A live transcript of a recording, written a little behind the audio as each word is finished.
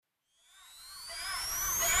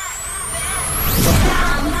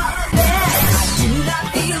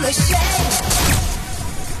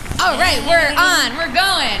All right, we're on. We're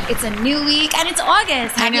going. It's a new week, and it's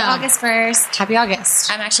August. Happy August 1st. Happy August.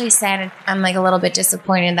 I'm actually sad. I'm like a little bit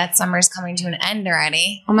disappointed that summer's coming to an end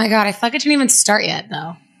already. Oh my God, I feel like it didn't even start yet,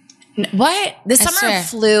 though. What? The summer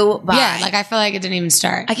flew by. Yeah, like I feel like it didn't even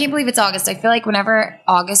start. I can't believe it's August. I feel like whenever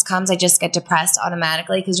August comes, I just get depressed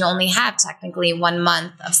automatically because you only have technically 1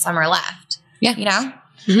 month of summer left. Yeah. You know?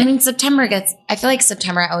 Mm-hmm. I mean, I feel like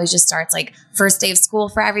September always just starts like first day of school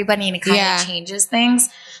for everybody and it kind of changes things.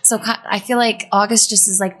 So I feel like August just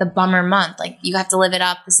is like the bummer month. Like you have to live it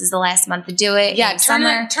up. This is the last month to do it. Yeah, turn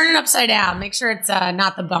it upside down. Make sure it's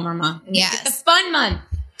not the bummer month. Yes. It's the fun month.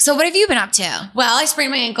 So what have you been up to? Well, I sprained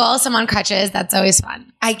my ankle, so I'm on crutches. That's always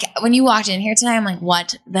fun. When you walked in here today, I'm like,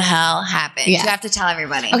 what the hell happened? Yeah. You have to tell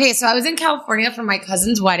everybody. Okay, so I was in California for my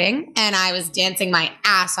cousin's wedding, and I was dancing my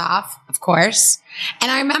ass off, of course. And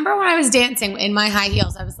I remember when I was dancing in my high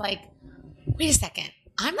heels, I was like, wait a second.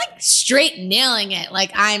 I'm like straight nailing it.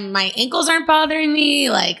 Like my ankles aren't bothering me.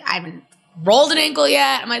 Like I haven't rolled an ankle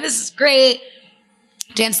yet. I'm like, this is great.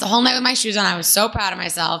 Danced the whole night with my shoes on. I was so proud of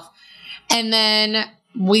myself. And then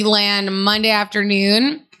we land Monday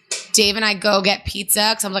afternoon. Dave and I go get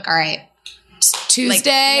pizza because I'm like, all right,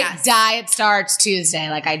 Tuesday, diet starts Tuesday.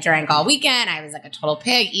 Like I drank all weekend. I was like a total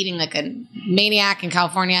pig eating like a maniac in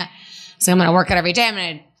California. So I'm going to work out every day. I'm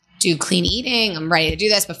going to do clean eating. I'm ready to do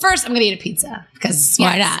this. But first I'm going to eat a pizza because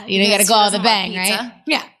why not? You got to go all the bang, right?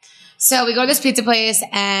 Yeah. So we go to this pizza place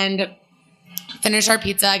and finish our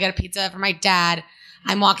pizza. I get a pizza for my dad.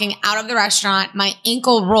 I'm walking out of the restaurant. My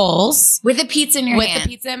ankle rolls. With the pizza in your hand. With the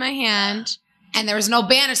pizza in my hand. And there was no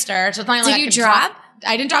banister. So it's not like Did you drop?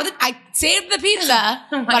 I didn't drop I saved the pizza,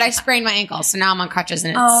 but I sprained my ankle. So now I'm on crutches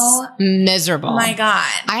and it's miserable. Oh my God.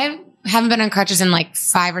 I haven't been on crutches in like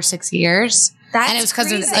 5 or 6 years. And it was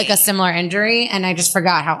because of like a similar injury. And I just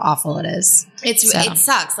forgot how awful it is. It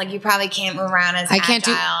sucks. Like you probably can't move around as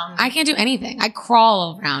agile. I can't do anything. I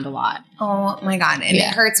crawl around a lot. Oh my God. And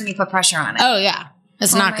it hurts when you put pressure on it. Oh yeah.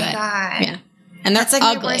 It's not good. God. Yeah. And that's like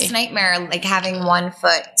ugly. My worst nightmare, like having one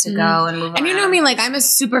foot to go and move around. And you know what I mean? Like I'm a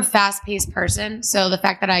super fast paced person. So the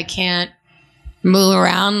fact that I can't move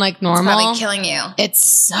around like normal. It's probably killing you. It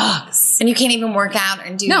sucks. And you can't even work out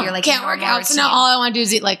and do your like can't work out. So now all I want to do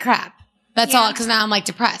is eat like crap. That's all. Because now I'm like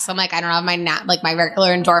depressed. I'm like, I don't have my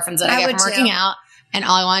regular endorphins that I get from working out. And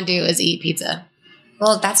all I want to do is eat pizza.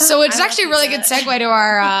 Well, so it's actually a really good segue to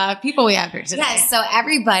our people we have here today. Yes. So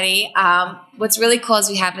everybody, what's really cool is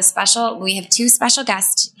we have two special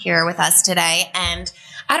guests here with us today. And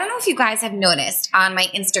I don't know if you guys have noticed on my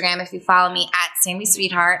Instagram, if you follow me at Sammy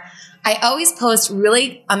Sweetheart, I always post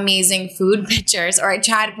really amazing food pictures, or I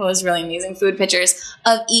try to post really amazing food pictures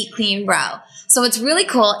of Eat Clean Bro. So what's really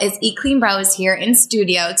cool is Eat Clean Bro is here in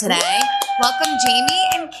studio today. Welcome Jamie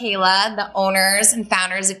and Kayla, the owners and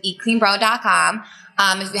founders of eatcleanbro.com.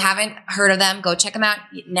 If you haven't heard of them, go check them out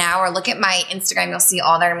now or look at my Instagram. You'll see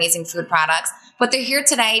all their amazing food products. But they're here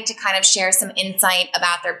today to kind of share some insight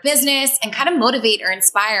about their business and kind of motivate or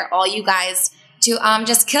inspire all you guys to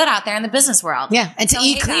just kill it out there in the business world. Yeah, and to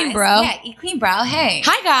eat clean, bro. Yeah, eat clean, bro. Hey.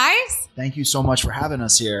 Hi, guys. Thank you so much for having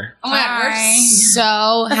us here. Oh, my God. We're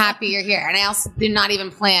so happy you're here. And I also did not even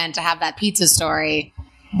plan to have that pizza story.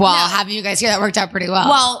 Well, having you guys here, that worked out pretty well.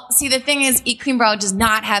 Well, see, the thing is, Eat Clean Bro does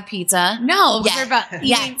not have pizza. No.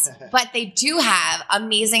 Yes. But they do have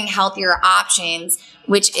amazing, healthier options,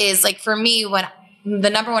 which is, like, for me, the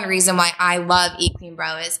number one reason why I love Eat Clean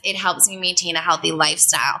Bro is it helps me maintain a healthy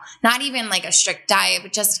lifestyle. Not even, like, a strict diet,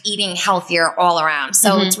 but just eating healthier all around.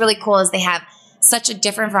 So what's really cool is they have such a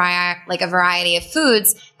different variety of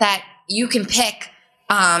foods that you can pick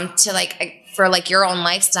for like your own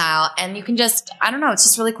lifestyle, and you can just, I don't know, it's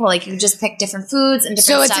just really cool. Like you just pick different foods and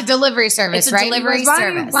different stuff. So it's a delivery service, right? Delivery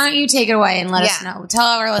service. Why don't you take it away and let us know? Tell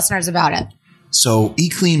our listeners about it. So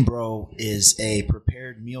Eat Clean Bro is a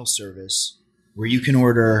prepared meal service where you can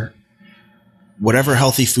order whatever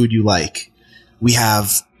healthy food you like. We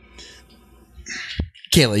have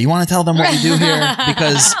Kayla, you want to tell them what we do here?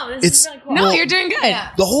 Because it's really cool. No, you're doing good.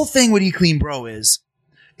 Yeah. The whole thing with Eat Clean Bro is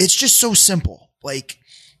it's just so simple. Like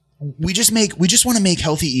we just want to make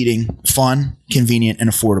healthy eating fun, convenient, and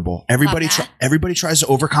affordable. Everybody tries to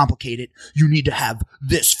overcomplicate it. You need to have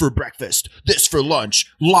this for breakfast, this for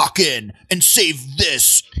lunch, lock in and save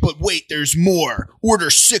this. But wait, there's more.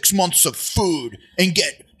 Order 6 months of food and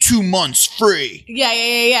get 2 months free.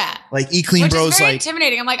 Yeah. Like Eat Clean Bro's very like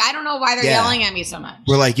intimidating. I'm like, I don't know why they're yelling at me so much.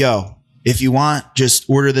 We're like, yo, if you want, just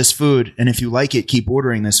order this food, and if you like it, keep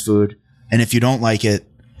ordering this food, and if you don't like it,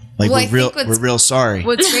 we're real sorry.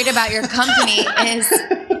 What's great about your company is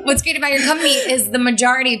the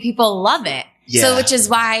majority of people love it. Yeah. So, which is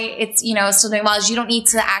why it's, still doing well, is you don't need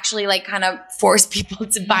to actually like kind of force people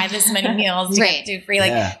to buy this many meals to get to free.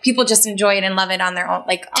 Like people just enjoy it and love it on their own,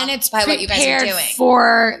 like, and it's by what you guys are doing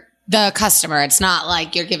for the customer. It's not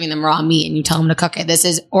like you're giving them raw meat and you tell them to cook it. This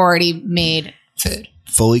is already made food.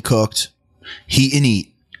 Fully cooked. Heat and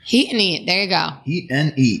eat. Heat and eat. There you go. Heat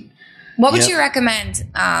and eat. What would you recommend?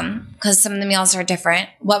 Because some of the meals are different.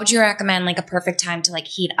 What would you recommend, like a perfect time to like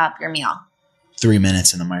heat up your meal? 3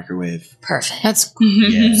 minutes in the microwave. Perfect. That's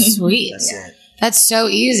Yeah. sweet. That's it. That's so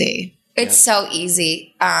easy. It's so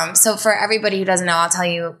easy. So for everybody who doesn't know, I'll tell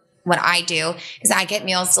you what I do is I get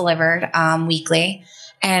meals delivered weekly,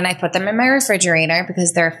 and I put them in my refrigerator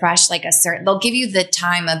because they're fresh. Like they'll give you the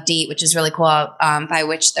time of date, which is really cool, by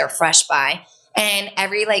which they're fresh by. And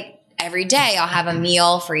every day I'll have a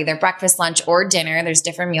meal for either breakfast, lunch, or dinner. There's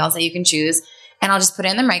different meals that you can choose. And I'll just put it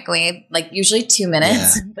in the microwave, like usually 2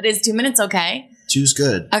 minutes. Yeah. But is 2 minutes okay? 2's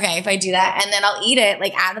good. Okay, if I do that. And then I'll eat it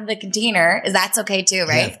like out of the container. That's okay too,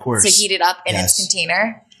 right? Yeah, of course. To heat it up in its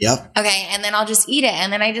container. Yep. Okay, and then I'll just eat it.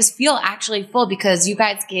 And then I just feel actually full because you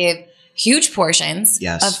guys give huge portions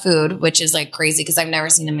of food, which is like crazy because I've never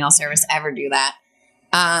seen a meal service ever do that.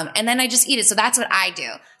 And then I just eat it. So that's what I do.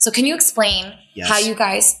 So can you explain how you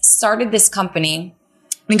guys started this company?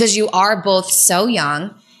 Because you are both so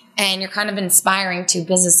young and you're kind of inspiring to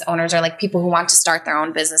business owners or like people who want to start their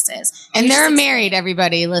own businesses. And they're married,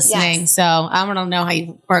 everybody listening. Yes. So I want to know how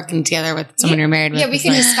you working together with someone you're married with. Yeah, we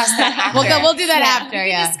can discuss that after. We'll do that after.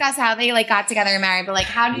 We can discuss how they like got together and married. But like,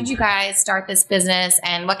 how did you guys start this business?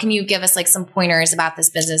 And what can you give us like some pointers about this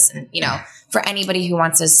business? And for anybody who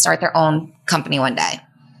wants to start their own company one day.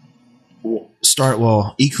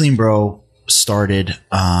 Eat Clean Bro started.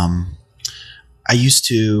 I used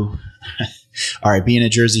to. All right, being a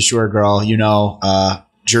Jersey Shore girl,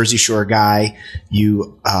 Jersey Shore guy,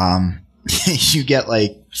 you you get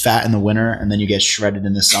like fat in the winter and then you get shredded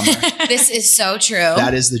in the summer. This is so true.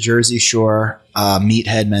 That is the Jersey Shore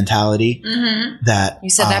meathead mentality. Mm-hmm. That you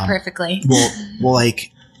said that perfectly. Well,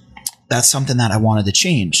 like that's something that I wanted to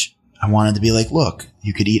change. I wanted to be like, look,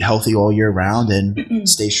 you could eat healthy all year round and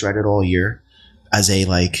stay shredded all year. As a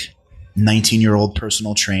 19-year-old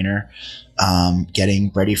personal trainer,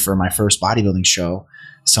 getting ready for my first bodybuilding show,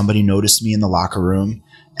 somebody noticed me in the locker room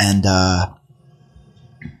and I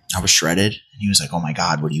was shredded. And he was like, oh my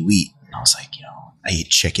God, what do you eat? And I was like, I eat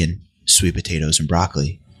chicken, sweet potatoes, and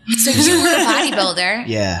broccoli. So you were a bodybuilder.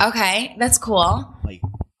 Yeah. Okay. That's cool. Like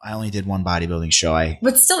I only did one bodybuilding show.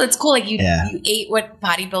 But still, it's cool. Like you ate what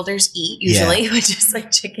bodybuilders eat usually, which is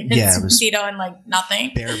like chicken and sweet potato and like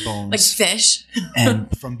nothing. Bare bones. Like fish.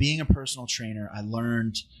 And from being a personal trainer, I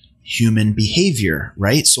learned human behavior,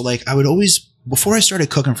 right? So like I would always, before I started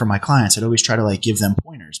cooking for my clients, I'd always try to like give them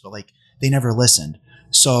pointers, but like they never listened.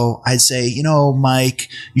 So I'd say, Mike,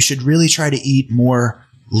 you should really try to eat more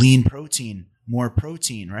lean protein,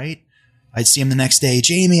 right? I'd see him the next day.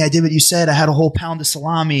 Jamie, I did what you said. I had a whole pound of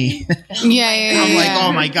salami. I'm like,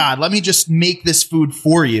 oh my God, let me just make this food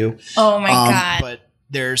for you. Oh my God. But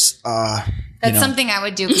there's, that's something I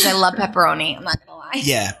would do because I love pepperoni. I'm not going to lie.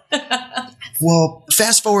 Yeah. Well,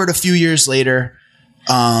 fast forward a few years later,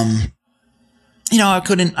 I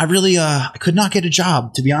could not get a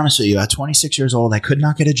job, to be honest with you. At 26 years old, I could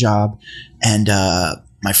not get a job. And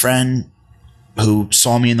my friend who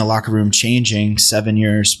saw me in the locker room changing 7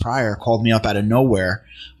 years prior called me up out of nowhere,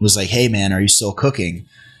 was like, hey man, are you still cooking?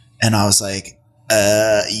 And I was like,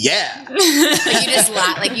 yeah. Like you just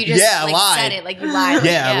lied. Like you just lied. Said it. Like you lied.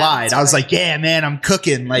 Yeah, I lied. I was like, yeah, man, I'm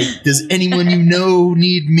cooking. Like, does anyone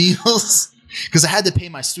need meals? Because I had to pay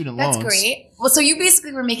my student loans. That's great. Well, so you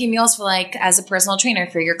basically were making meals for like as a personal trainer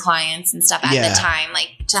for your clients and stuff at the time,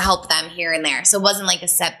 like to help them here and there. So it wasn't like a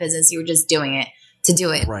set business. You were just doing it to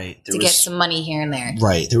do it. Right. To get some money here and there.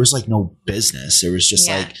 Right. There was like no business. There was just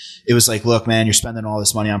it was like, look, man, you're spending all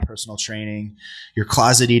this money on personal training. You're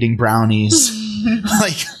closet eating brownies.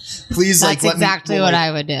 Like, please, that's exactly what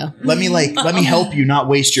I would do. Let me help you not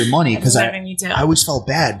waste your money. Because I always felt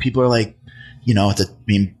bad. People are like,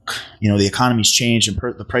 the economy's changed and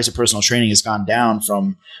the price of personal training has gone down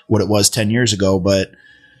from what it was 10 years ago. But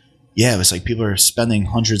yeah, it was like people are spending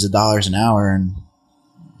hundreds of dollars an hour and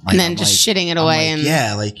then just shitting it away.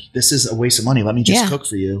 This is a waste of money. Let me just cook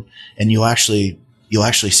for you. And you'll actually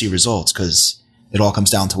see results because it all comes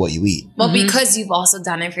down to what you eat. Well, because you've also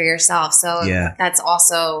done it for yourself. So that's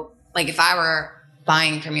also like, if I were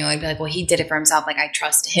buying from you, I'd be like, well, he did it for himself. Like I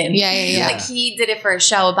trust him. Yeah. Like he did it for a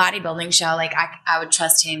show, a bodybuilding show. Like I would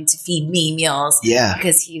trust him to feed me meals. Yeah.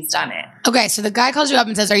 Because he's done it. Okay. So the guy calls you up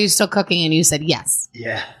and says, are you still cooking? And you said, yes.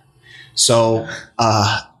 Yeah. So,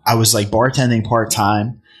 I was like bartending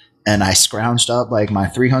part-time and I scrounged up like my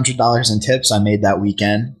 $300 in tips I made that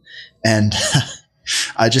weekend. And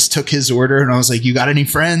I just took his order and I was like, you got any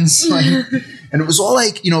friends? Like, and it was all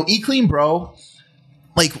like, eat clean, bro.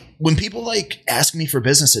 Like when people like ask me for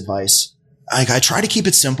business advice, I try to keep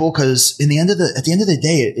it simple because at the end of the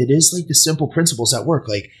day, it is like the simple principles that work.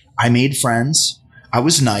 Like I made friends. I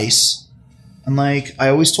was nice. And like I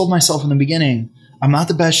always told myself in the beginning, I'm not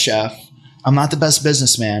the best chef. I'm not the best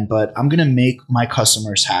businessman, but I'm going to make my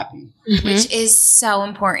customers happy. Which is so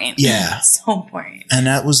important. Yeah. So important. And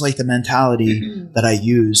that was like the mentality that I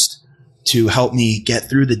used to help me get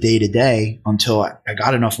through the day to day until I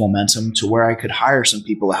got enough momentum to where I could hire some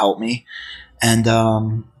people to help me.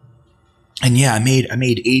 And yeah, I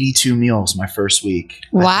made 82 meals my first week.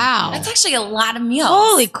 Wow. That's actually a lot of meals.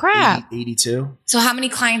 Holy crap. 82. So how many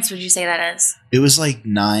clients would you say that is? It was like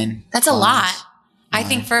 9. That's a lot. I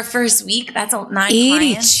think for a first week, that's 9 clients.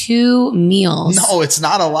 82 meals. No, it's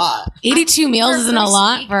not a lot. 82 meals isn't a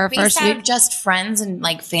lot for a first based out week. of just friends and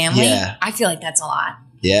like family. Yeah. I feel like that's a lot.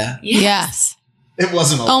 Yeah. Yes. It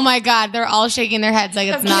wasn't a lot. Oh my God. They're all shaking their heads like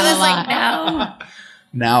it's not a lot. Like, no.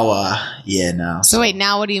 Now, no. So wait,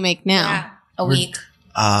 now what do you make now? Yeah, a week.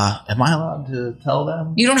 Am I allowed to tell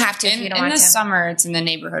them? You don't have to if you don't in want the to. summer, it's in the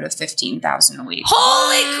neighborhood of 15,000 a week.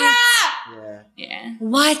 Holy crap! Yeah.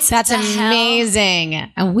 What? That's the hell? amazing.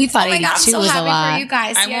 And we thought Oh my 82 God, I'm so was a happy lot. for you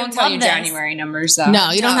guys. I See, won't tell you love this. January numbers though.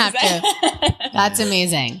 No, you don't have to. That's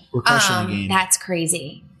amazing. We're crushing the game. That's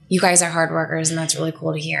crazy. You guys are hard workers, and that's really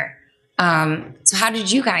cool to hear. So how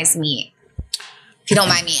did you guys meet? If you don't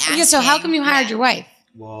mind me asking. Yeah, so how come you hired your wife?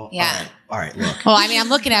 Well, Yeah. All right, look. Well, I mean, I'm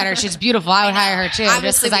looking at her. She's beautiful. I would hire her too, just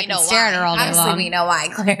Obviously, because I we can know stare at her all day Obviously, long. we know why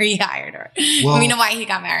Clary hired her. Well- we know why he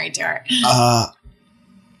got married to her.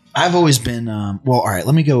 I've always been, all right,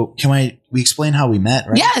 let me go. We explain how we met,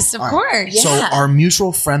 right? Yes, of All right. course. So Yeah. our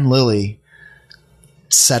mutual friend Lily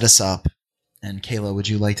set us up. And Kayla, would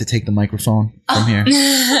you like to take the microphone from here?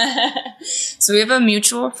 So we have a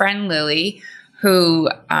mutual friend, Lily, who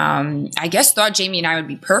I guess thought Jamie and I would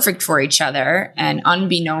be perfect for each other, and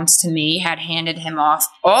unbeknownst to me, had handed him off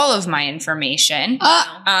all of my information.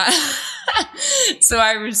 So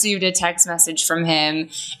I received a text message from him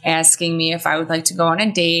asking me if I would like to go on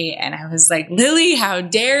a date, and I was like, Lily, how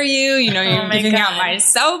dare you? You're giving out my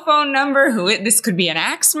cell phone number. This could be an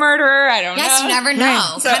axe murderer. I don't know. Yes, you never know.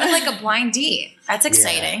 Right. Kind of like a blind date. That's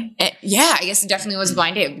exciting. Yeah, I guess it definitely was a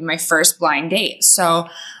blind date. It would be my first blind date. So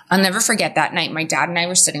I'll never forget that night. My dad and I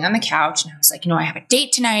were sitting on the couch, and I was like, I have a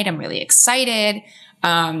date tonight. I'm really excited.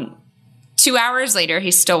 2 hours later, he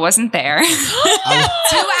still wasn't there. 2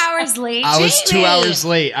 hours late. I was 2 hours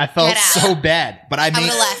late. I felt Get out. so bad. But I I would have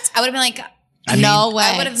made, left. I would have been like, No way.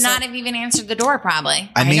 I would have not have even answered the door probably.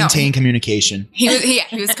 I know. maintained communication. He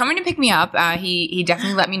was coming to pick me up. He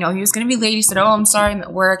definitely let me know he was going to be late. He said, "Oh, I'm sorry, I'm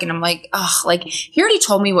at work." And I'm like, "Oh, like he already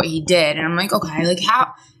told me what he did." And I'm like, "Okay, like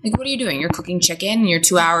how? Like what are you doing? You're cooking chicken. And you're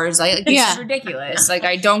 2 hours late. Like this is ridiculous. Like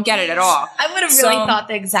I don't get it at all." I would have really thought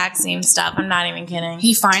the exact same stuff. I'm not even kidding.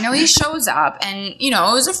 He finally shows up, and it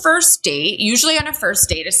was a first date. Usually on a first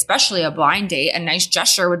date, especially a blind date, a nice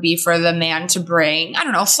gesture would be for the man to bring, I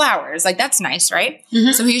don't know, flowers. Like that's nice, right?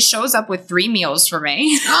 Mm-hmm. So he shows up with 3 meals for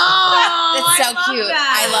me. Oh, That's so cute.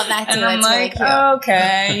 that. I love that too. And I'm That's really like, cute.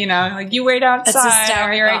 okay, like you wait outside. I'll be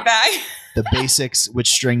hysterical. right back. The basics with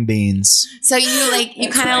string beans. So you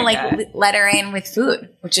That's kind of what I got. let her in with food,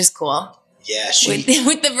 which is cool. Yeah,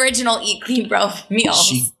 With the original Eat Clean Bro meals.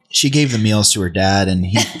 she gave the meals to her dad, and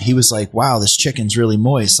he was like, "Wow, this chicken's really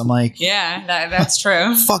moist." I'm like, Yeah, that's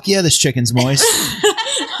true. "Fuck yeah, this chicken's moist."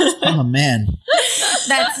 Oh man.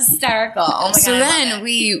 That's hysterical. Oh my So God, I love then it.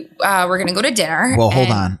 we we're gonna go to dinner. Well, hold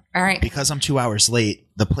and- on. All right. Because I'm 2 hours late,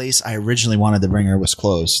 the place I originally wanted to bring her was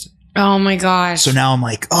closed. Oh my gosh. So now I'm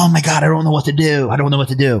like, oh my God, I don't know what to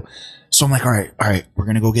do. So I'm like, all right, we're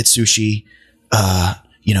going to go get sushi.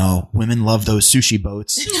 Women love those sushi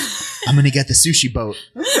boats. I'm going to get the sushi boat.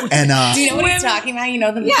 And, Do you know what he's talking about? You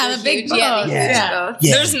know the the big boat. Yeah, the Yeah. huge boat.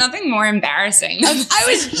 yeah. There's nothing more embarrassing. I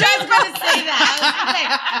was just going to say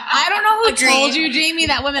that. I don't know who told you, Jamie,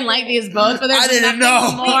 that women like these boats, but there's I didn't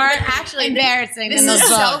nothing know. more Actually, embarrassing This than those is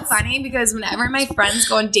so boats. funny because whenever my friends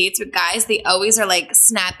go on dates with guys, they always are like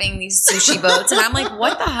snapping these sushi boats, and I'm like,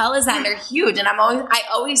 "What the hell is that?" And they're huge, and I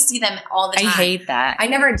always see them all the I time. hate that. I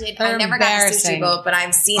never did. I They're never got a sushi embarrassing. boat, but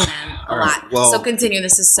I've seen them a All right, lot. well- So continue.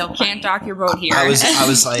 This is so funny. can't dock your boat here. I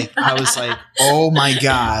was like, oh my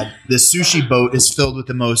God, the sushi boat is filled with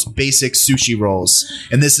the most basic sushi rolls.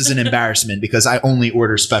 And this is an embarrassment because I only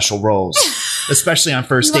order special rolls, especially on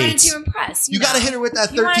first dates. You wanted to impress. You got to hit her with that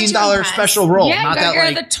 $13 special roll. Yeah, not you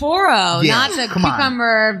that got the Toro, Yeah, not the come on.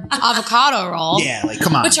 cucumber avocado roll. Yeah, like,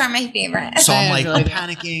 come on. Which are my favorite. So I'm Yeah, like, really I'm good.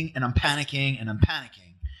 panicking and I'm panicking and I'm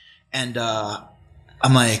panicking. And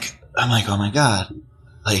I'm like, oh my God.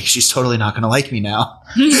 Like, she's totally not going to like me now.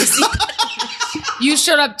 You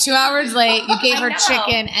showed up 2 hours late. You gave I her know.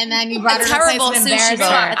 chicken, and then you brought A her to a place terrible and sushi embarrassed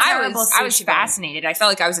bar. her. I was fascinated. I felt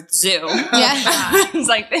like I was at the zoo. Yeah. I was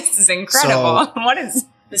like, this is incredible.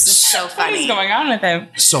 This is so What funny. is going on with him?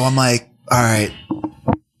 So I'm like, all right,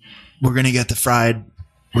 we're going to get the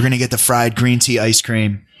fried green tea ice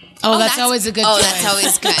cream. Oh, that's always a good choice. That's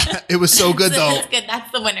always good. It was so good though. That's good.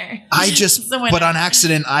 That's the winner. I just, the winner. but on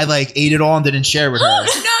accident, I like ate it all and didn't share with her. No,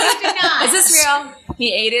 you did not. Is this real?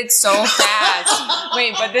 He ate it so fast.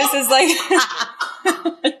 Wait, but this is like,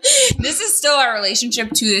 this is still our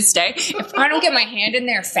relationship to this day. If I don't get my hand in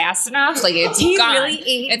there fast enough, like it's He gone. really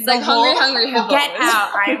ate It's the like whole- hungry hippos. Get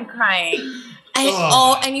out. I'm crying.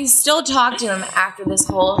 And you still talk to him after this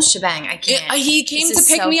whole shebang. I can't. He came This to is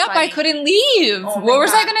pick so me up. funny. I couldn't leave. Oh my Where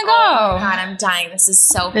was I God. going to go? Oh my God, I'm dying. This is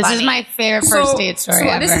so funny. This is my favorite first date story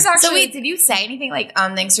ever. This is actually. So wait, did you say anything like,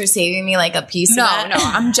 thanks for saving me like a piece No, of that? no.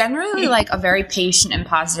 I'm generally like a very patient and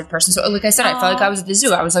positive person. So, like I said, I felt like I was at the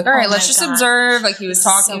zoo. I was like, all right, Oh let's my just God. observe. Like he was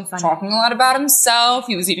talking a lot about himself.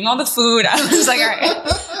 He was eating all the food. I was like, all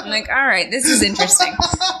right. I'm like, all right, this is interesting.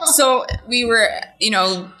 So we were,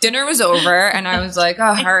 dinner was over, and I was like, oh,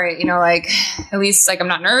 all right, like at least like I'm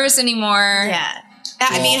not nervous anymore. Yeah.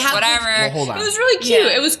 I mean, how Whatever. Well, hold on. It was really cute.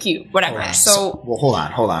 Yeah. It was cute. Whatever. Hold on. So Well, hold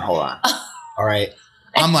on. All right.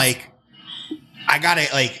 I'm like, I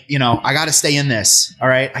gotta stay in this. All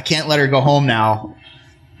right. I can't let her go home now.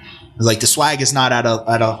 Like the swag is not at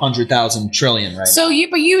 100,000 trillion right So now.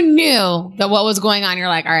 but you knew that what was going on. You're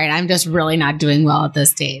like, all right, I'm just really not doing well at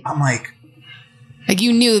this date. I'm like, Like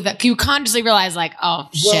you knew that you consciously realized like, oh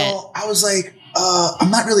shit. well, I was like, I'm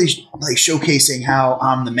not really like showcasing how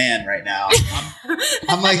I'm the man right now.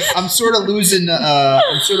 I'm sort of losing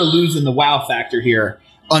the wow factor here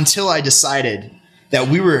until I decided that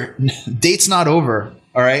date's not over.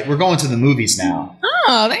 All right. We're going to the movies now.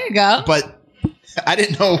 Oh, there you go. But I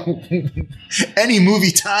didn't know any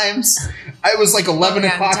movie times. It was like 11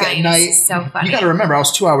 o'clock at night. This is so funny. You got to remember, I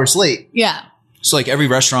was 2 hours late. Yeah. So like every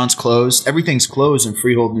restaurant's closed. Everything's closed in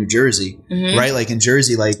Freehold, New Jersey, right? Like in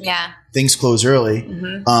Jersey, like Yeah. things close early.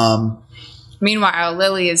 meanwhile,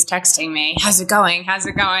 Lily is texting me. How's it going?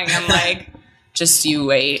 I'm like, just you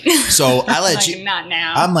wait. So I let Like, not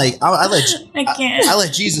now. I'm like, I can't.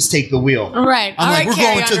 let Jesus take the wheel. Right. I'm All like, right, we're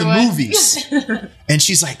Carrie going to the Underwood. movies. And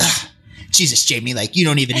she's like, Jesus, Jamie, like, you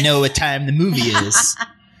don't even know what time the movie is.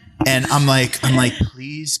 And I'm like,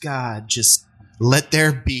 please, God, just let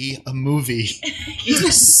there be a movie.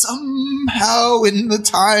 Somehow in the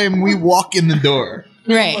time we walk in the door.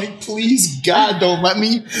 Right. I'm like, please, God, don't let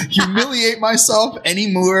me humiliate myself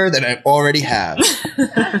any more than I already have.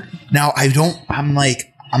 Now,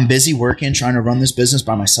 I'm busy working, trying to run this business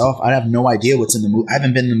by myself. I have no idea what's in the movie. I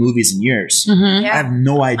haven't been in the movies in years. Mm-hmm. I have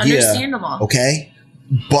no idea. Understandable. Okay?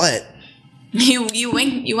 But You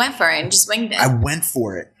went for it and just winged it. I went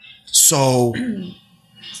for it. So,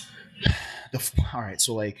 all right.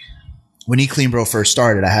 So, like, when Eat Clean Bro first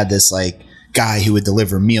started, I had this, like, guy who would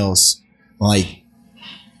deliver meals. Like,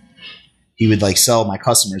 he would, like, sell my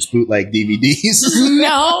customers bootleg DVDs.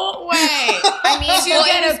 No way. I mean, so you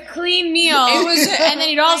get a clean meal, and then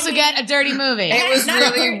you'd also get a dirty movie. It was really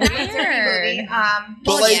Not a weird. dirty movie.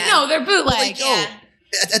 But, like, No, they're bootleg. Like, yo,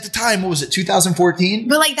 at the time, what was it, 2014?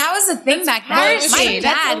 But like that was the thing back then. piracy. My That's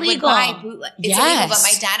dad would illegal. buy bootleg. It's Yes. illegal, but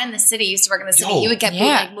my dad in the city used to work in the city. Yo, He would get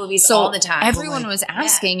yeah. bootleg movies So all the time. everyone was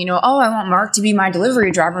asking, oh, I want Mark to be my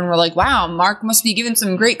delivery driver. And we're like, wow, Mark must be giving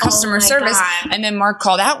some great customer my service. God. And then Mark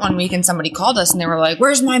called out one week and somebody called us and they were like,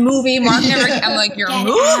 where's my movie? Mark never, I'm like, your Get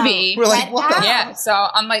movie? We're like, Get what the? out. Yeah. So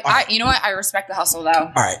I'm like, you know what? I respect the hustle though.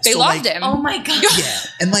 All right. They so, loved like, him. Oh my god. Yeah,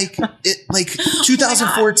 and like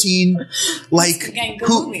 2014, like Getting good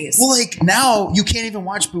movies. well, like now you can't even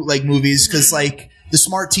watch bootleg movies because like the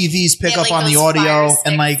smart TVs pick Yeah, up like on the those audio Fire and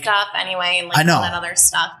Stick like stuff anyway, and like I know. all that other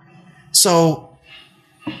stuff. so.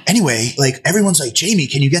 Anyway, like everyone's like, Jamie,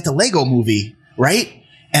 can you get the Lego movie, right?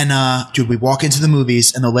 And dude, we walk into the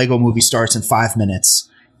movies and the Lego movie starts in 5 minutes,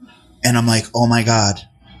 and I'm like, oh my god.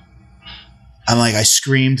 I'm like, I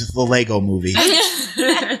screamed the Lego movie.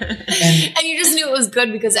 And you just knew it was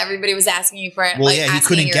good because everybody was asking you for it. Well, like, yeah, he asking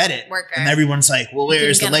couldn't your get it. Worker. And everyone's like, well,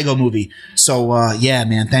 where's the couldn't get Lego movie? So, yeah,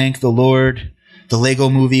 man, thank the Lord The Lego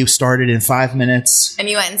movie started in 5 minutes. And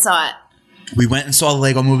you went and saw it. We went and saw the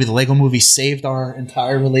Lego movie. The Lego movie saved our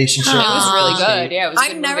entire relationship. It was really good. Yeah, it was a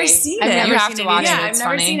good I've never movie. seen I've it. never You have seen to it watch either. it. I've It's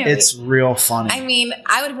never funny. seen it. It's real funny. I mean,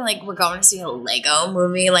 I would have been like, we're going to see a Lego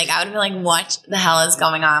movie. Like, I would have been like, what the hell is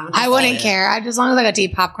going on? With I this wouldn't thing? care. As long as I got to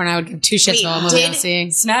eat popcorn, I would give two shits Wait, about what movie I'm did-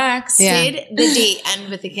 seeing. Snacks. Yeah. Did the date end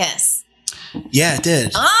with a kiss? Yeah, it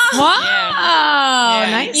did. Oh, Wow,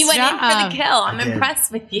 Yeah. nice you went in for job. the kill. I'm I did.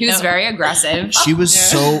 impressed with you. He was very aggressive. She was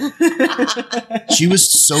she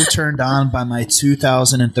was so turned on by my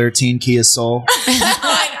 2013 Kia Soul.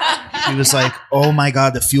 She was like, "Oh my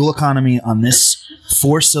god, the fuel economy on this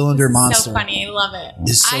 4-cylinder monster So funny. I love it.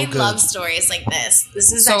 is so I good." love stories like this.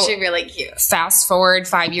 This is So- actually really cute. Fast forward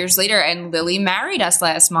 5 years later, and Lily married us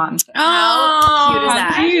last month. How cute is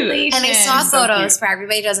that? congratulations. And I saw So photos cute. for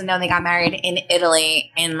everybody who doesn't know they got married in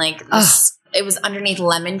Italy and like this, it was underneath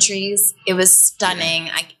lemon trees. It was stunning.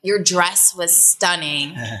 Your dress was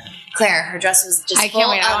stunning. Claire, her dress was just I full can't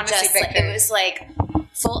wait. I of wanna see just like, it pictures. was like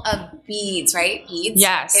full of beads, right? Beads.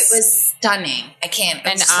 Yes. It was stunning. I can't. It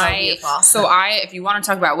And was so beautiful. if you want to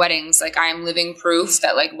talk about weddings, like I am living proof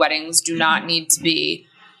that like weddings do not need to be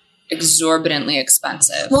exorbitantly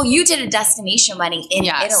expensive. Well, you did a destination wedding in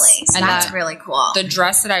Yes. Italy, so And that's that- really cool. The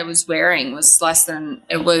dress that I was wearing was less than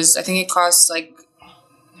it was. I think it cost like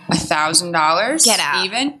 $1,000. Get out.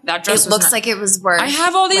 Even that dress It was looks not- like it was worth. I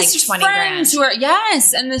have all these like 20 friends grand. who are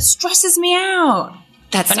and this stresses me out.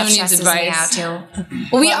 That If anyone stuff needs stresses me advice. out too.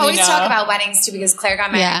 Well, we Let me always know. talk about weddings too because Claire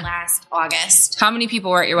got married Yeah. last August. How many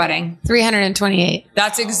people were at your wedding? 328.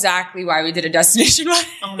 That's exactly why we did a destination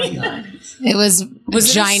wedding. Oh my god! It was Was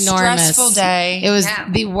it a ginormous. stressful day? It was Yeah.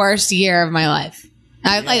 the worst year of my life.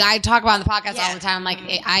 I talk about it on the podcast Yeah. all the time. Like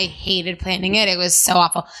I hated planning it. It was so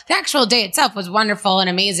awful. The actual day itself was wonderful and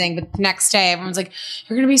amazing, but the next day everyone's like,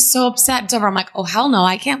 "You're gonna be so upset." It's over. I'm like, "Oh hell no,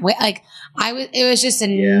 I can't wait." Like it was just a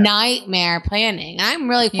nightmare planning. I'm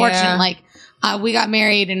really fortunate. Yeah. Like we got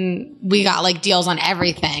married and we got like deals on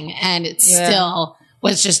everything, and it still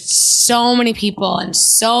was just so many people and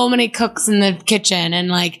so many cooks in the kitchen, and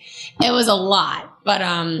like it was a lot. But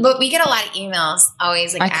we get a lot of emails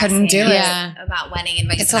always like I couldn't asking do us it. Yeah. about wedding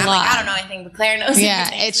advice. It's and a I'm like, lot. I don't know anything, but Claire knows. Yeah,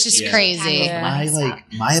 everything, it's so just she can crazy. tackle the My wedding stuff.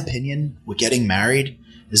 my opinion with getting married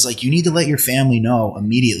is like you need to let your family know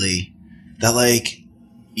immediately that like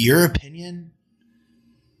your opinion,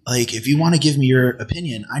 like if you want to give me your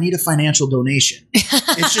opinion, I need a financial donation.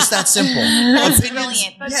 It's just that simple. That's Opinions-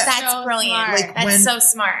 brilliant. yeah. That's so brilliant. smart. Like, That's when- so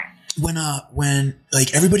smart. When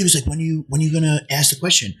like everybody was like, when you gonna ask the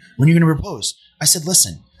question? When are you gonna propose? I said,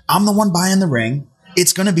 listen, I'm the one buying the ring.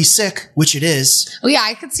 It's gonna be sick, which it is. Well, yeah,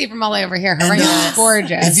 I could see from all the way over here. Her And, ring uh, is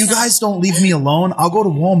gorgeous. If you guys don't leave me alone, I'll go to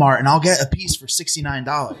Walmart and I'll get a piece for $69.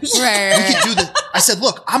 right, We can do this. I said,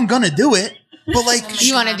 look, I'm gonna do it, but like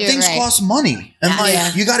You wanna do it things right. cost money, and like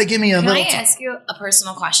Yeah. you got to give me a Can little. I ask you a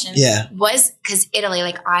personal question? Yeah. Was because Italy,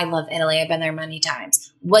 like I love Italy. I've been there many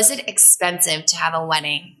times. Was it expensive to have a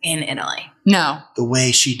wedding in Italy? No. The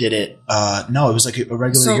way she did it, no, it was like a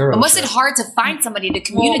regular So- Euro. And was it trip. hard to find somebody to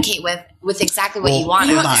communicate with exactly what you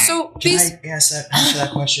wanted? Hold on. So Can these- I answer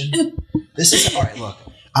that question? This is all right. Look,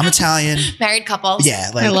 I'm Italian. Married couples.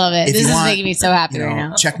 Yeah, like I love it. if This you is want, making me so happy you right know,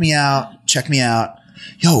 now. check me out.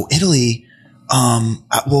 Yo, Italy.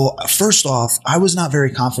 Well, first off, I was not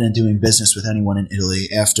very confident doing business with anyone in Italy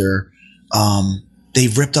after they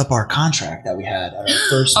ripped up our contract that we had at our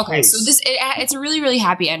first Okay, place. so it's a really, really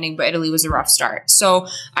happy ending, but Italy was a rough start. So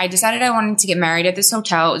I decided I wanted to get married at this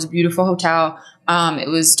hotel. It was a beautiful hotel. It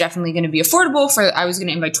was definitely going to be affordable I was going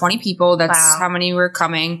to invite 20 people. That's Wow. how many were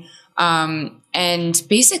coming. And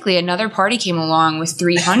basically another party came along with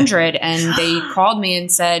 300 and they called me and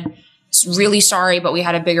said, really sorry, but we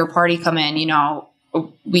had a bigger party come in,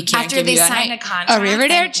 we can't After give they you that signed night. a contract.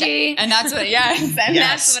 Arrivederci. And that's what, and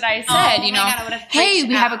that's what I said, Oh my God, I would've hey, freaked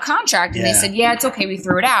we have a out. contract. And they Yeah. said, yeah, it's okay. We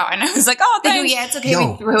threw it out. And I was like, oh, They go, thanks. yeah, it's okay.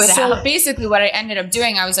 Yo, We threw it So out. basically what I ended up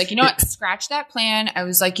doing, I was like, you know what? Scratch that plan. I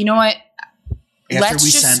was like, you know what? after let's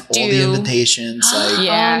we just sent all do- the invitations, like,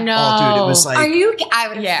 Yeah. Oh no. oh, dude, it was like, Are you? I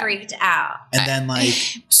would have Yeah. freaked out. and then like,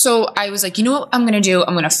 So I was like, you know what I'm going to do?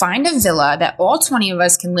 I'm going to find a villa that all 20 of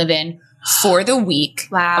us can live in for the week.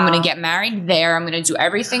 Wow. I'm going to get married there. I'm going to do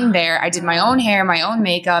everything there. I did my own hair, my own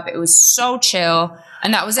makeup. It was so chill.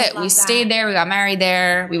 And that was it. love We that. stayed there. We got married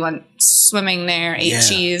there. We went swimming there, ate yeah,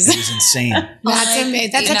 cheese. It was insane. That's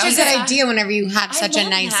amazing. That's And such that a was good it. idea whenever you have such a love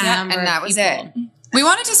nice that. number. And that of was people. it. We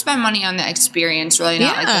wanted to spend money on the experience, really,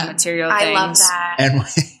 not like Yeah. the material I things. love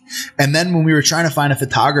that. And then when we were trying to find a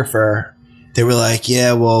photographer, they were like,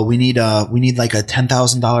 yeah, well, we need like a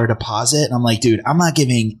 $10,000 deposit. And I'm like, dude, I'm not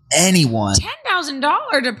giving anyone.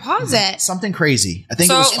 $10,000 deposit. Something crazy. I think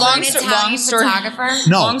So it was Long, long story photographer.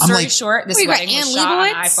 No, long I'm story like, short, this Wait, you got wedding was Ann shot on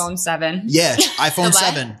Leibovitz? iPhone 7. yeah, iPhone what?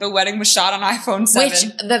 7. The wedding was shot on iPhone 7. Which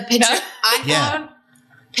the picture iPhone Yeah.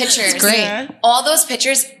 pictures. It's great. Yeah. All those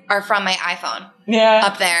pictures are from my iPhone Yeah.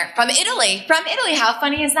 up there from Italy. From Italy, how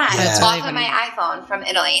funny is that? Yeah. It's That's off really of my iPhone from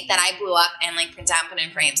Italy that I blew up and like print out, put in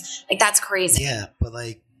frames. Like that's crazy. Yeah, but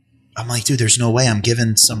like, I'm like, dude, there's no way I'm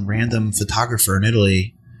giving some random photographer in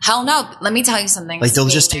Italy. Hell no. Let me tell you something. Like, they'll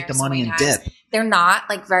Being just there take the so money many and times, dip. They're not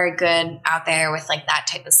like very good out there with like that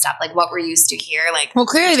type of stuff. Like what we're used to here. Like Well,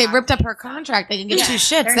 clearly they ripped up her contract. They didn't give two shits.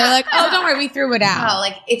 They're They're not- like, oh, don't worry, we threw it no, out.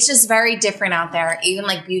 like it's just very different out there. Even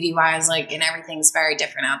like beauty wise, like and everything's very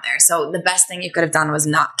different out there. So the best thing you could have done was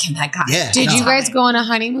not give that guy. Yeah. Did no. you guys go on a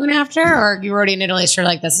honeymoon after, or you were already in Italy? So you're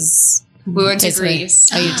like, this is. We went to basically-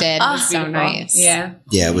 Greece. Oh, you did. It was so Beautiful. nice. Yeah.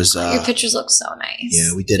 Yeah, it was. Your pictures look so nice.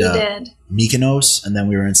 Yeah, we did. You did. Mykonos, and then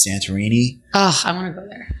we were in Santorini. Oh, I want to go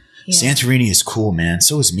there. Yeah. Santorini is cool, man.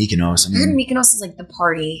 So is Mykonos. I I heard mean, Mykonos is like the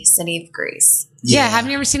party city of Greece. Yeah.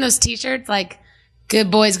 Haven't you ever seen those T-shirts like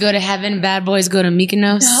 "Good boys go to heaven, bad boys go to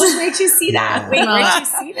Mykonos"? Where'd you see that? Wait, No. where'd you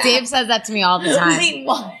see that? Dave says that to me all the time. Wait,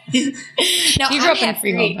 what? No, He grew up in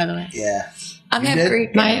Freehold, by the way. Yeah. I'm You half did?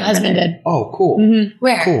 Greek. My husband did. Oh, cool. Mm-hmm.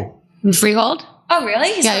 Where? Cool. In Freehold? Oh,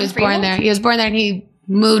 really? He's Yeah, from he was Freehold? born there. He was born there, and he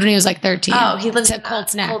moved when he was like 13. Oh, he lives to in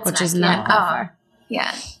Colts Neck, Colts which Neck, is yeah. not that far.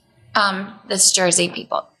 Yeah. This Jersey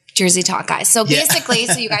people, Jersey talk guys. So Yeah. basically,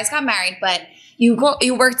 so you guys got married, but you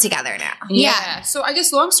work together now. Yeah. So I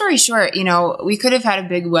guess long story short, we could have had a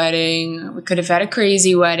big wedding. We could have had a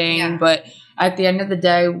crazy wedding, Yeah. but at the end of the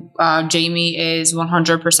day, Jamie is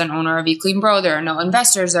 100% owner of eClean Bro. There are no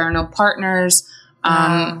investors. There are no partners.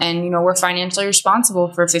 Wow. And we're financially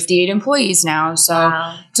responsible for 58 employees now. So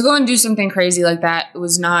Wow. to go and do something crazy like that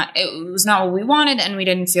was not what we wanted, and we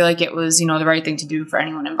didn't feel like it was, the right thing to do for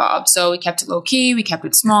anyone involved. So we kept it low key, we kept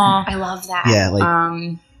it small. I love that. Yeah, like,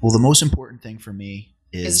 Um, well, the most important thing for me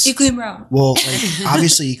is eClean Bro. well, like,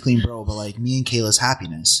 obviously clean bro, but like me and Kayla's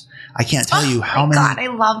happiness. I can't tell you how many. God, I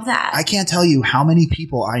love that. I can't tell you how many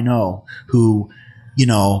people I know who,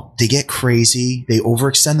 they get crazy. They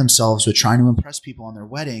overextend themselves with trying to impress people on their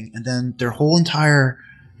wedding, and then their whole entire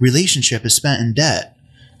relationship is spent in debt.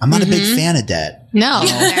 I'm not a big fan of debt. No.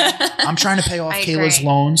 I'm trying to pay off I Kayla's agree.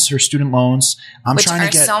 loans, her student loans. I'm Which trying are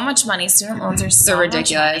to get so much money. Student loans are so much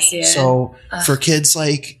ridiculous. money. Yeah. so for kids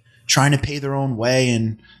like trying to pay their own way,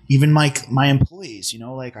 and even my employees,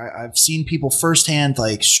 like I've seen people firsthand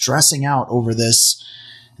like stressing out over this,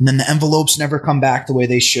 and then the envelopes never come back the way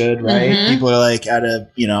they should, right? Mhm. People are like at a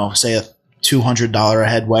say a $200 a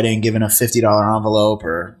head wedding, given a $50 envelope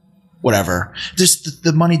or whatever. Just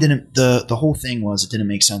the money didn't. The whole thing was it didn't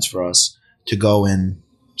make sense for us to go and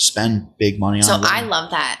spend big money on. So a wedding. I love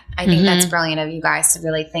that. I think Mhm. that's brilliant of you guys to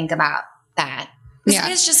really think about that. Yeah.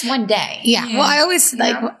 It's just one day. Yeah. Yeah. Well, I always You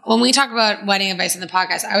know? when we talk about wedding advice in the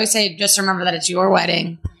podcast, I always say just remember that it's your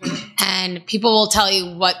wedding, and people will tell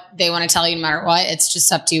you what they want to tell you no matter what. It's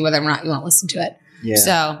just up to you whether or not you want to listen to it. Yeah.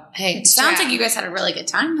 So hey, it sounds Yeah. like you guys had a really good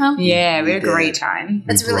time, though. Yeah, we had a We great did. time.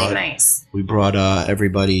 That's We really brought- nice. We brought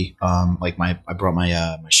everybody. I brought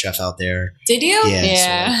my chef out there. Did you? Yeah,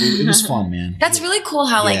 Yeah. So it was fun, man. That's really cool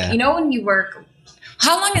how, like, Yeah. when you work,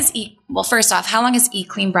 how long has first off, how long has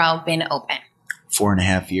eClean Bro been open?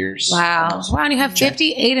 4.5 years. Wow. Wow, and you have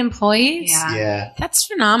 58 employees. Yeah. Yeah. That's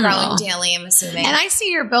phenomenal. Growing daily, I'm assuming. And I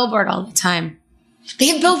see your billboard all the time. they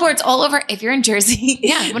have billboards all over. If you're in Jersey.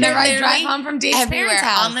 Yeah, whenever they're I drive literally home from Dave's everywhere. parents'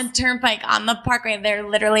 house. On the turnpike, on the parkway, they're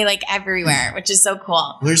literally like everywhere, which is so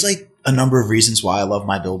cool. There's like a number of reasons why I love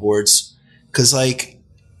my billboards. Cause like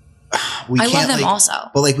we I can't love them like, also.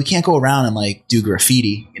 but like we can't go around and like do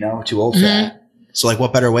graffiti, we're too old for that. So like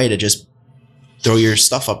what better way to just throw your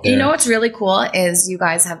stuff up there? You know what's really cool is you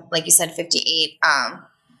guys have, like you said, 58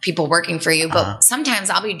 people working for you. But Uh-huh. sometimes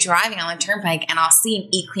I'll be driving on the turnpike and I'll see an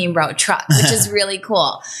eClean Bro truck, which is really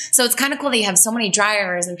cool. So it's kind of cool that you have so many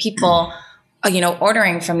drivers and people,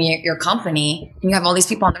 ordering from your company, and you have all these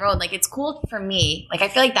people on the road. Like, it's cool for me. Like, I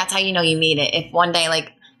feel like that's how you know you made it. If one day,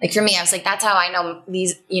 like for me, I was like, that's how I know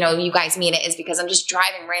these, you guys made it, is because I'm just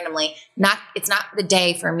driving randomly. It's not the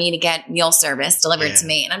day for me to get meal service delivered to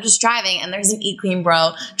me. And I'm just driving and there's an eClean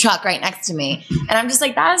Bro truck right next to me. And I'm just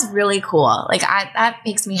like, that is really cool. Like, that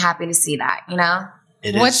makes me happy to see that,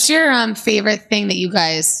 It What's is. your favorite thing that you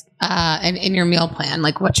guys in your meal plan?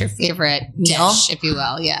 Like, what's your favorite Meal? dish, if you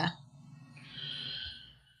will? Yeah.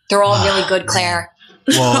 They're all really good, Claire.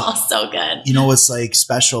 They're all Well, so good. what's like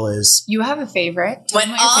special is You have a favorite. Tell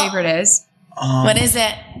me what your favorite is. What is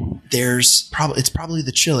it? it's probably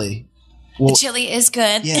the chili Well, the chili is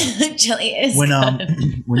good. Yeah. Chili is when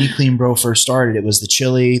good. when Eat Clean Bro first started, it was the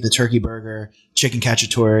chili, the turkey burger, chicken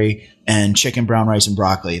cacciatore, and chicken brown rice and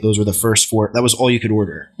broccoli. Those were the first 4. That was all you could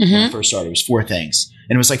order when it first started. It was 4 things,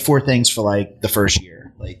 and it was like 4 things for like the first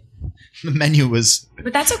year. Like the menu was.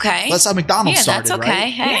 But that's okay. That's how McDonald's started. Yeah, that's okay.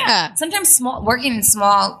 Right? Hey, Yeah. sometimes working in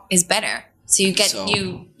small is better. So you get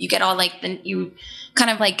you get all like you kind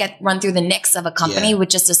of like get run through the nicks of a company with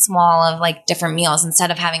just a small of like different meals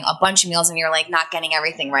instead of having a bunch of meals and you're like not getting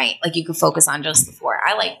everything right. Like you could focus on just the 4.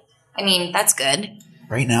 I mean, that's good.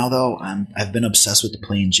 Right now, though, I've been obsessed with the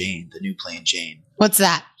Plain Jane, the new Plain Jane. What's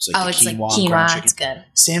that? It's like It's like ground quinoa. chicken. It's good.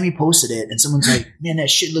 Sammy posted it, and someone's like, "Man, that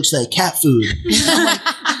shit looks like cat food."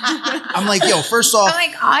 I'm like, yo, first off, I'm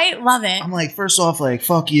like, I love it. I'm like, first off, like,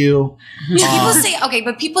 fuck you.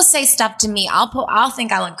 People say stuff to me. I'll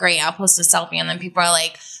think I look great. I'll post a selfie, and then people are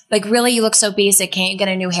like, really, you look so basic. Can't you get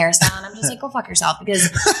a new hairstyle? And I'm just like, go fuck yourself. Because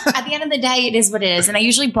at the end of the day, it is what it is. And I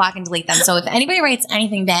usually block and delete them. So if anybody writes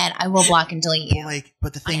anything bad, I will block and delete you. Like,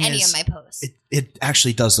 but the thing on any is, of my posts. it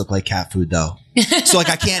actually does look like cat food, though. So like,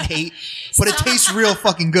 I can't hate, but it tastes real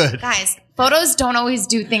fucking good. Guys, photos don't always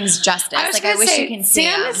do things justice. I wish you can see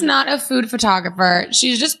Sam them. is not a food photographer.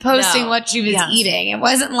 She's just posting No. what she was Yes. eating. It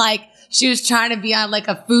wasn't like she was trying to be on like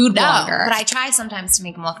a food blogger. But I try sometimes to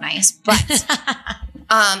make them look nice. But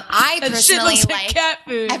I That shit personally looks like cat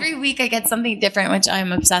food. every week I get something different, which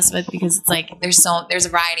I'm obsessed with because it's like there's a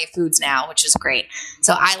variety of foods now, which is great.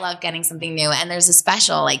 So I love getting something new. And there's a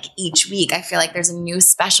special like each week. I feel like there's a new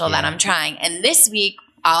special that I'm trying. And this week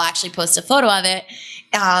I'll actually post a photo of it.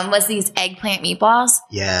 Was these eggplant meatballs.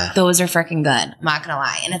 Yeah. Those are freaking good. I'm not going to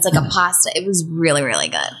lie. And it's like a pasta. It was really, really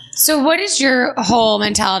good. So what is your whole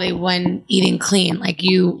mentality when eating clean? Like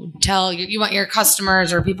you want your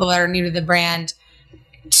customers or people that are new to the brand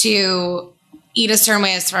to eat a certain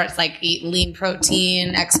way as far as like eat lean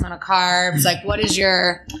protein, X amount of carbs. Like what is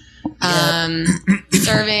your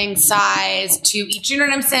serving size to eat? You know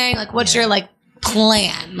what I'm saying? Like what's your like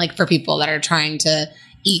plan like for people that are trying to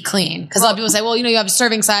eat clean? Because a lot of people say, well, you have a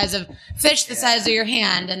serving size of fish the size of your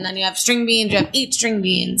hand, and then you have string beans, you have 8 string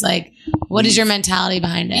beans. Like, what is your mentality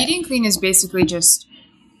behind it? Eating clean is basically just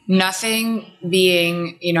nothing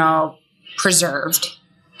being, preserved.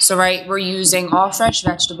 So, right, we're using all fresh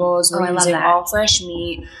vegetables. We're using all fresh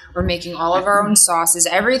meat. We're making all of our own sauces.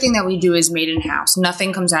 Everything that we do is made in-house.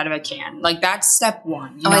 Nothing comes out of a can. Like, that's step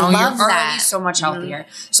one. I love You're that. already so much healthier.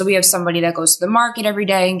 So we have somebody that goes to the market every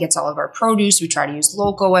day and gets all of our produce. We try to use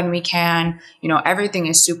local when we can. Everything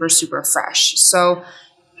is super, super fresh. So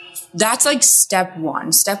that's like step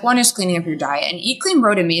one. Step one is cleaning up your diet. And Eat Clean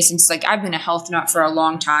Bro to me, since like I've been a health nut for a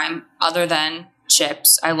long time, other than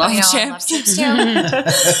chips. I love chips. I love chips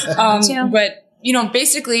too. But,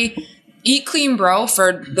 basically Eat Clean Bro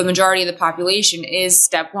for the majority of the population is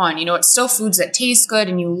step one. It's still foods that taste good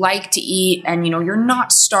and you like to eat and, you're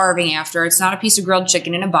not starving after. It's not a piece of grilled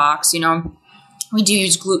chicken in a box, We do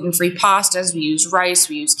use gluten-free pastas. We use rice.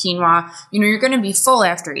 We use quinoa. You're going to be full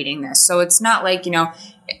after eating this. So it's not like,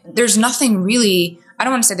 there's nothing really, I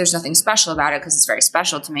don't want to say there's nothing special about it because it's very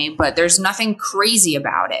special to me, but there's nothing crazy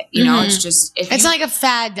about it. It's just, it's not like a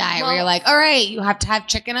fad diet where you're like, all right, you have to have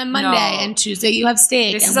chicken on Monday and Tuesday you have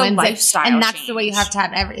steak This and is a Wednesday. lifestyle And that's change. the way you have to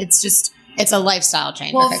have it's a lifestyle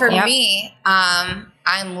change. Well, Okay, for cool. me,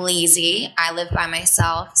 I'm lazy. I live by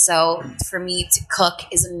myself. So for me to cook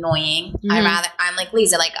is annoying. I'm like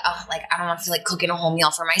lazy. Like, I don't want to feel like cooking a whole meal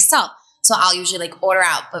for myself. So I'll usually like order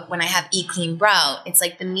out. But when I have Eat Clean Bro, it's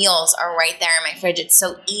like the meals are right there in my fridge. It's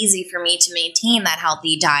so easy for me to maintain that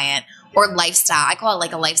healthy diet or lifestyle. I call it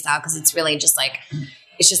like a lifestyle because it's really just like,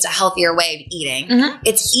 it's just a healthier way of eating.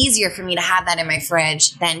 It's easier for me to have that in my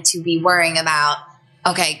fridge than to be worrying about,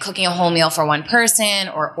 cooking a whole meal for one person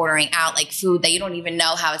or ordering out like food that you don't even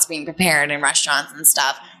know how it's being prepared in restaurants and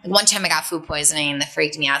stuff. Like one time I got food poisoning and that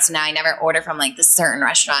freaked me out. So now I never order from like this certain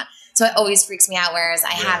restaurant. So it always freaks me out. Whereas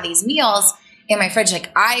I have these meals in my fridge. Like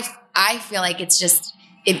I feel like it's just,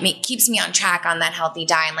 keeps me on track on that healthy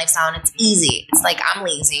diet and lifestyle. And it's easy. It's like I'm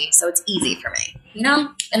lazy. So it's easy for me,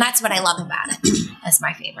 And that's what I love about it. That's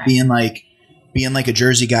my favorite. Being like a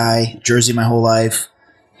Jersey guy, Jersey my whole life,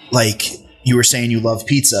 like you were saying you love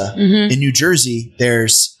pizza. In New Jersey,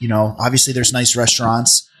 there's, obviously there's nice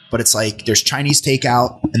restaurants, but it's like there's Chinese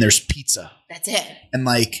takeout and there's pizza. That's it. And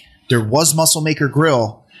like there was Muscle Maker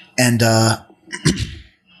Grill and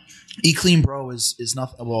Eat Clean Bro is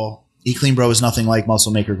nothing. Well, Eat Clean Bro is nothing like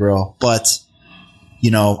Muscle Maker Grill, but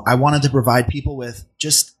I wanted to provide people with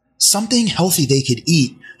just something healthy they could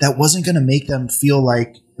eat that wasn't going to make them feel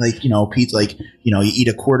like pizza, you eat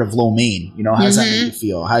a quart of lo mein. How does that make you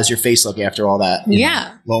feel? How does your face look after all that?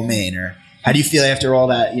 Lo mein or How do you feel after all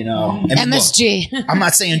that, you know? I mean, MSG. look, I'm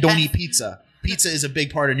not saying don't eat pizza. Pizza is a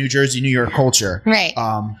big part of New Jersey, New York culture. Right.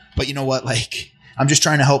 But you know what? Like, I'm just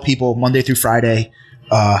trying to help people Monday through Friday,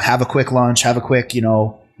 have a quick lunch, have a quick, you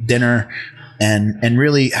know, dinner. And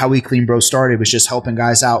really how We Clean Bro started was just helping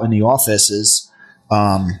guys out in the offices.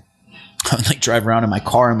 I would like drive around in my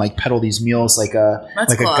car and like peddle these meals like a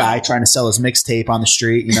guy trying to sell his mixtape on the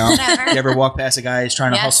street, you know? You ever walk past a guy who's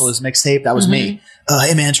trying to hustle his mixtape? That was me.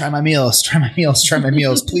 Hey man, try my meals, try my meals, try my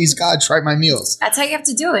meals. Please God, try my meals. That's how you have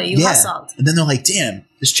to do it. You hustled. And then they're like, damn,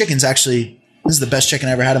 this is the best chicken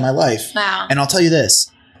I ever had in my life. Wow. And I'll tell you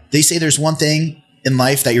this, they say there's one thing in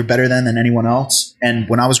life that you're better than anyone else. And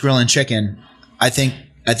when I was grilling chicken, I think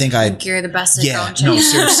you're the best at grilling chicken. No,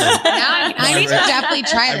 seriously. I need to definitely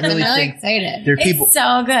try this. really I'm really think excited. There are people, It's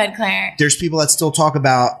so good, Claire. there's people that still talk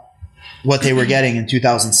about what they were getting in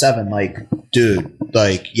 2007. Like, dude,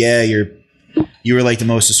 like, yeah, you were like the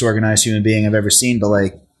most disorganized human being I've ever seen. But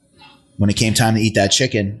like, when it came time to eat that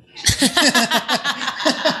chicken,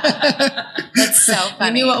 That's so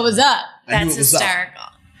funny. You knew what was up. That's hysterical.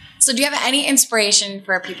 So do you have any inspiration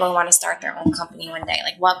for people who want to start their own company one day?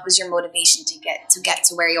 Like, what was your motivation to get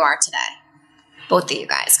to where you are today? Both of you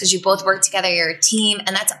guys, because you both work together, you're a team.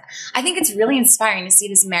 And I think it's really inspiring to see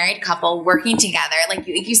this married couple working together. Like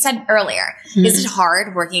you said earlier, is it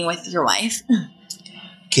hard working with your wife?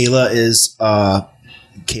 Kayla is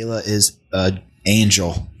an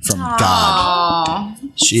angel from God.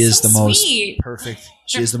 She is So the most sweet. perfect.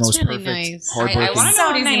 She is the most really perfect, nice. I hardworking. want to know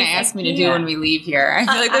what he's going to ask me to do when we leave here. I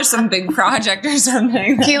feel like there's some big project or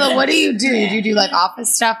something. Kayla, what do you do? Do you do like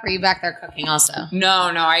office stuff or are you back there cooking also?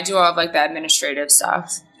 No, I do all of like the administrative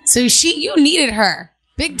stuff. So you needed her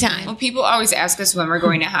big time. Well, people always ask us when we're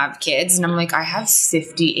going to have kids, and I'm like, I have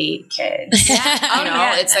 58 kids.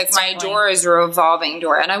 It's like my door is a revolving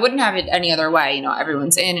door, and I wouldn't have it any other way. You know,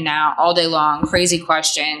 everyone's in and out all day long, crazy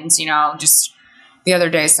questions. You know, just the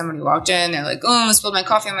other day, somebody walked in, they're like, "Oh, I spilled my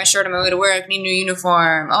coffee on my shirt on my way to work. Need a new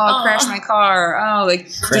uniform. Oh, I crashed my car. Oh, like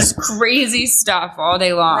just crazy stuff all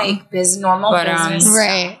day long, Like normal business,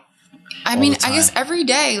 right? I mean, I guess every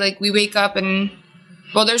day, like we wake up and.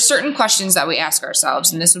 Well, there's certain questions that we ask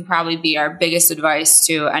ourselves, and this would probably be our biggest advice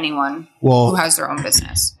to anyone who has their own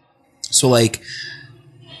business. So like,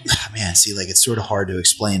 man, see, like it's sort of hard to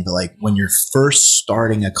explain, but like when you're first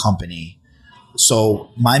starting a company, so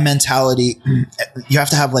my mentality, you have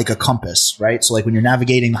to have like a compass, right? So like when you're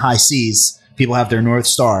navigating the high seas, people have their North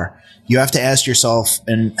Star. You have to ask yourself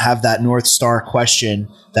and have that North Star question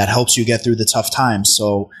that helps you get through the tough times.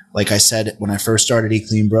 So like I said, when I first started Eat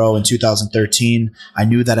Clean Bro in 2013, I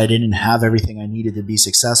knew that I didn't have everything I needed to be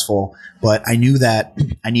successful, but I knew that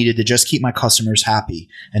I needed to just keep my customers happy.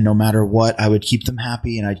 And no matter what, I would keep them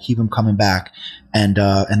happy and I'd keep them coming back. And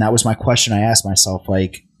that was my question I asked myself,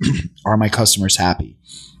 like, are my customers happy?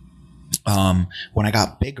 When I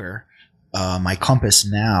got bigger, my compass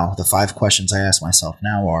now, the 5 questions I ask myself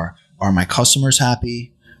now are my customers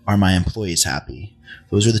happy? Are my employees happy?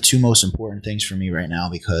 Those are the 2 most important things for me right now,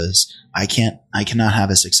 because I cannot have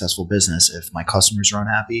a successful business if my customers are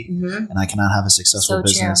unhappy, and I cannot have a successful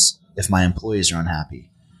business if my employees are unhappy.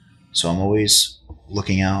 So I'm always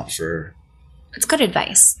looking out for. It's good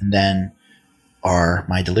advice. And then, are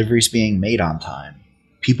my deliveries being made on time?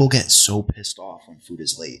 People get so pissed off when food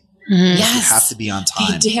is late. Yes. You have to be on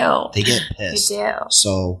time. They do. They get pissed. They do.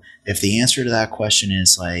 So if the answer to that question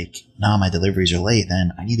is like, nah, my deliveries are late,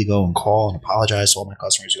 then I need to go and call and apologize to all my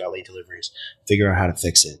customers who got late deliveries, figure out how to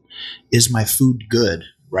fix it. Is my food good,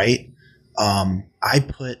 right?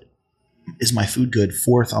 Is my food good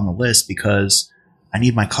 4th on the list, because I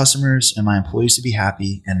need my customers and my employees to be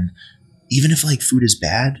happy. And even if like food is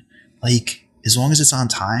bad, like as long as it's on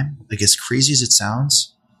time, like as crazy as it sounds,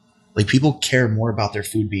 like people care more about their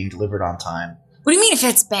food being delivered on time. What do you mean if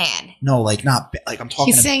it's bad? No, like not like I'm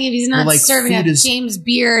talking. He's saying if he's not like serving a James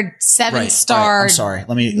Beard 7-star I'm sorry.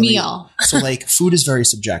 Let me meal. So like food is very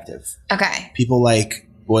subjective. Okay. People like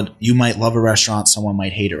what you might love a restaurant, someone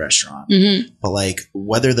might hate a restaurant. But like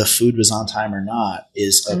whether the food was on time or not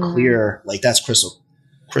is a clear, like that's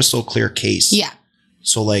crystal clear case. Yeah.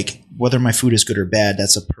 So like whether my food is good or bad,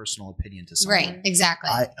 that's a personal opinion to someone. Right. Exactly.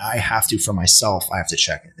 I have to, for myself, I have to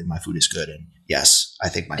check it if my food is good. And yes, I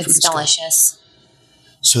think my food is delicious. Good.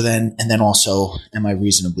 So then also, am I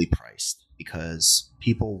reasonably priced? Because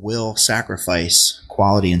people will sacrifice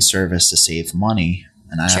quality and service to save money.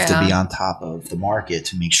 And I have to be on top of the market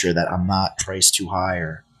to make sure that I'm not priced too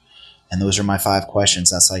high. And those are my 5 questions.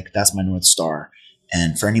 That's my North Star.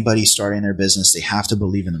 And for anybody starting their business, they have to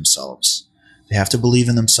believe in themselves. They have to believe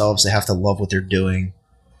in themselves. They have to love what they're doing.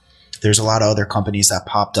 There's a lot of other companies that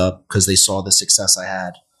popped up because they saw the success I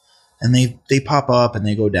had. and they pop up and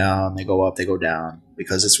they go down, they go up, they go down,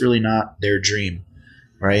 because it's really not their dream,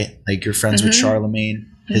 right? Like you're friends with Charlemagne,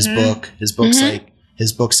 his book's like,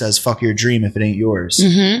 his book says, fuck your dream if it ain't yours.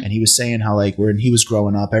 And he was saying how like when he was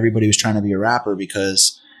growing up, everybody was trying to be a rapper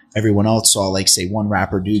because everyone else saw like, say, one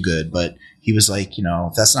rapper do good. But he was like, you know,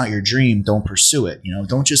 if that's not your dream, don't pursue it. You know,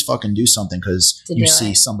 don't just fucking do something because you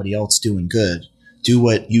see somebody else doing good. Do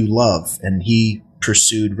what you love. And he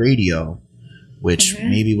pursued radio, which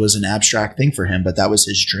maybe was an abstract thing for him, but that was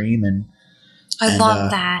his dream. And I love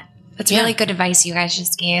that. That's really good advice you guys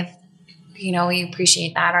just gave. You know, we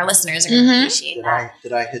appreciate that. Our listeners are going to appreciate that.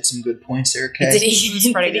 Did I hit some good points there, Kay? Did he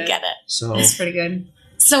get it? So That's pretty good.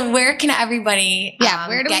 So where can everybody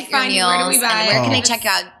where do get we find your you? meals? Where do we buy? And where can they check you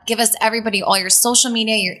out? Give us everybody all your social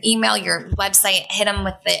media, your email, your website. Hit them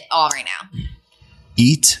with it all right now.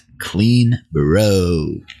 Eat Clean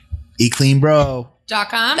Bro. Eat Clean Bro.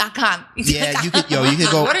 .com. Yeah, you could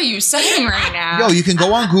go. What are you saying right now? You can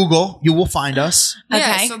go on Google. You will find us.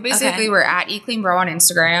 Yeah, Okay, so basically okay. we're at Eat Clean Bro on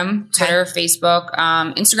Instagram, Twitter, Facebook.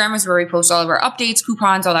 Instagram is where we post all of our updates,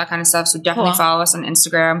 coupons, all that kind of stuff. So definitely follow us on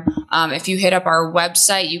Instagram. If you hit up our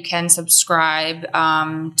website, you can subscribe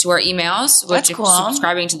to our emails, which That's cool.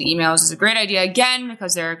 subscribing to the emails is a great idea, again,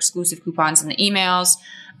 because there are exclusive coupons in the emails.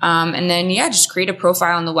 And then, just create a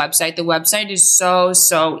profile on the website. The website is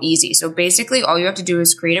so easy. So basically all you have to do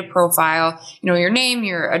is create a profile, your name,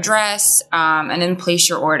 your address, and then place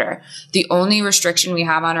your order. The only restriction we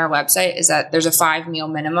have on our website is that there's a 5-meal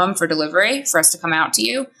minimum for delivery for us to come out to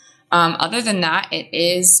you. Other than that, it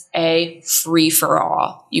is a free for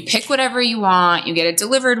all. You pick whatever you want. You get it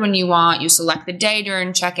delivered when you want. You select the day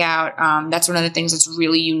during checkout. That's one of the things that's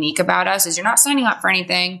really unique about us is you're not signing up for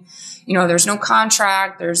anything. There's no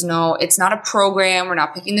contract. It's not a program. We're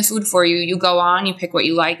not picking the food for you. You go on, you pick what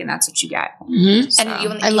you like, and that's what you get. And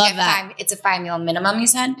I love that. It's a 5-meal minimum, you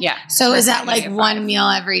said? Yeah. So is that like 5. one meal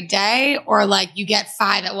every day, or like you get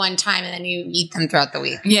 5 at one time and then you eat them throughout the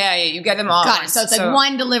week? Yeah, you get them all. Got it. So it's like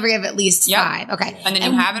one delivery of at least 5. Okay. And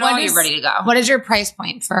then you have it all, you're ready to go. What is your price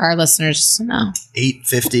point for our listeners to know?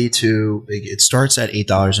 $8.50 to it starts at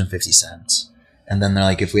 $8.50. And then they're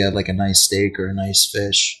like, if we had like a nice steak or a nice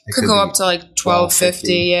fish, it could go up to like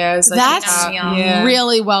 $12.50. Yeah, it's like that's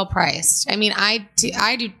really well priced. I mean, I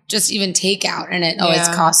do just even takeout, and it always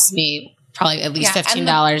costs me probably at least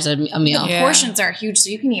 $15 a meal. The portions are huge, so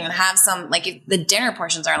you can even have some. Like the dinner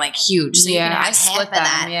portions are like huge, so you can have half of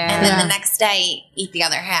that, and then the next day eat the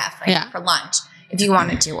other half for lunch if you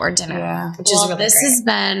wanted to, or dinner. Which is really this great. has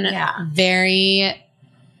been very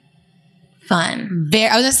fun.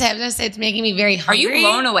 I was gonna say it's making me very hungry. Are you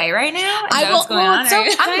blown away right now? What's going on?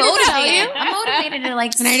 I'm motivated. I'm motivated to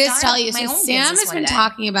like. Can I just tell you? So Sam has been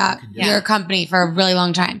talking about your company for a really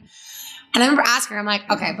long time, and I remember asking her, I'm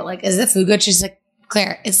like, okay, but like, is the food good? She's like,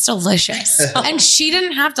 Claire, it's delicious, and she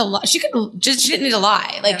didn't have to. She didn't need to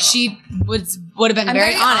lie. Like she would have been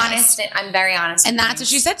very honest. I'm very honest, and that's what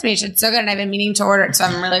she said to me. She said, "So good," and I've been meaning to order it. So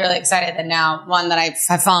I'm really, really excited that now that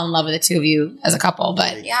I've fallen in love with the two of you as a couple.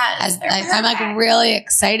 But I'm like really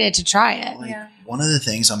excited to try it. One of the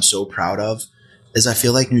things I'm so proud of is I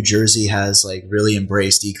feel like New Jersey has like really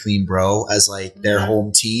embraced Eat Clean Bro as like their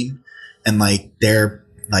home team and like their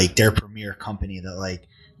premier company that like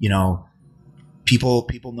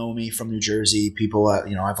People know me from New Jersey. People, I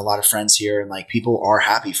have a lot of friends here, and like people are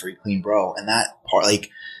happy for Eat Clean Bro, and that part,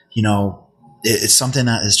 it's something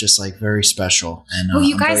that is just like very special, and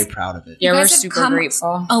I'm very proud of it. Yeah, we're super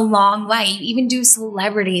grateful. A long way. You even do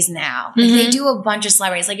celebrities now. Like, they do a bunch of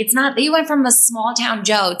celebrities. Like it's not. They went from a small town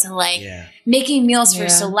Joe to like making meals for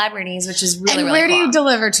celebrities, which is really. And where do you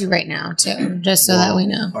deliver to right now, too? Just so that we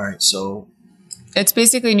know. All right, so it's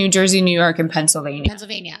basically New Jersey, New York, and Pennsylvania.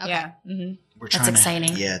 Okay. Yeah. Mm-hmm. That's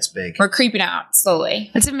exciting. It's big. We're creeping out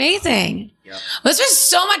slowly. That's amazing. Yep. This was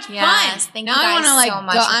so much fun. Thank you guys so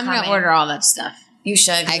much. I'm going to order all that stuff. You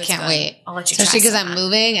should. I can't wait. I'll let you especially because I'm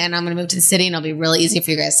moving and I'm going to move to the city, and it'll be really easy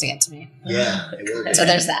for you guys to get to me. Yeah, it will be. So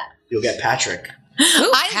there's that. You'll get Patrick.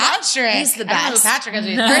 Ooh, Patrick. He's the best. Patrick is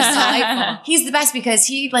delightful. He's the best because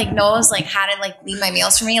he like knows like how to like leave my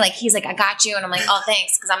meals for me. Like he's like, I got you, and I'm like, oh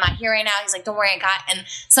thanks, because I'm not here right now. He's like, don't worry, I got. And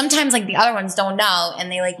sometimes like the other ones don't know,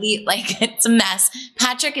 and they like leave. Like it's a mess.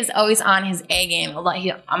 Patrick is always on his A game.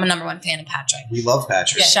 I'm a number one fan of Patrick. We love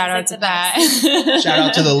Patrick. Yeah, Shout out to Pat. Shout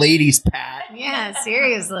out to the ladies, Pat. Yeah,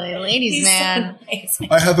 seriously, ladies, man. So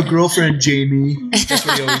I have a girlfriend, Jamie. That's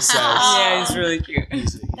what he always says. Yeah, he's really cute.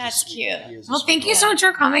 That's cute. Well, thank you so much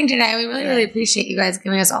for coming today. We really, really appreciate you guys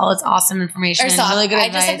giving us all this awesome information. First and off, really good I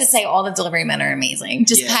advice. just have to say all the delivery men are amazing.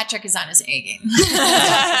 Just Patrick is on his A game.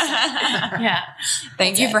 Yeah.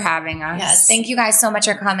 Thank you for having us. Yes. Thank you guys so much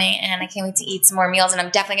for coming. And I can't wait to eat some more meals. And I'm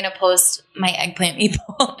definitely going to post my eggplant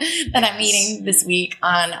meatball that I'm eating this week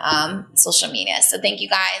on social media. So thank you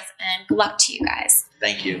guys and good luck to you guys.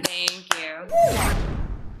 Thank you. Thank you.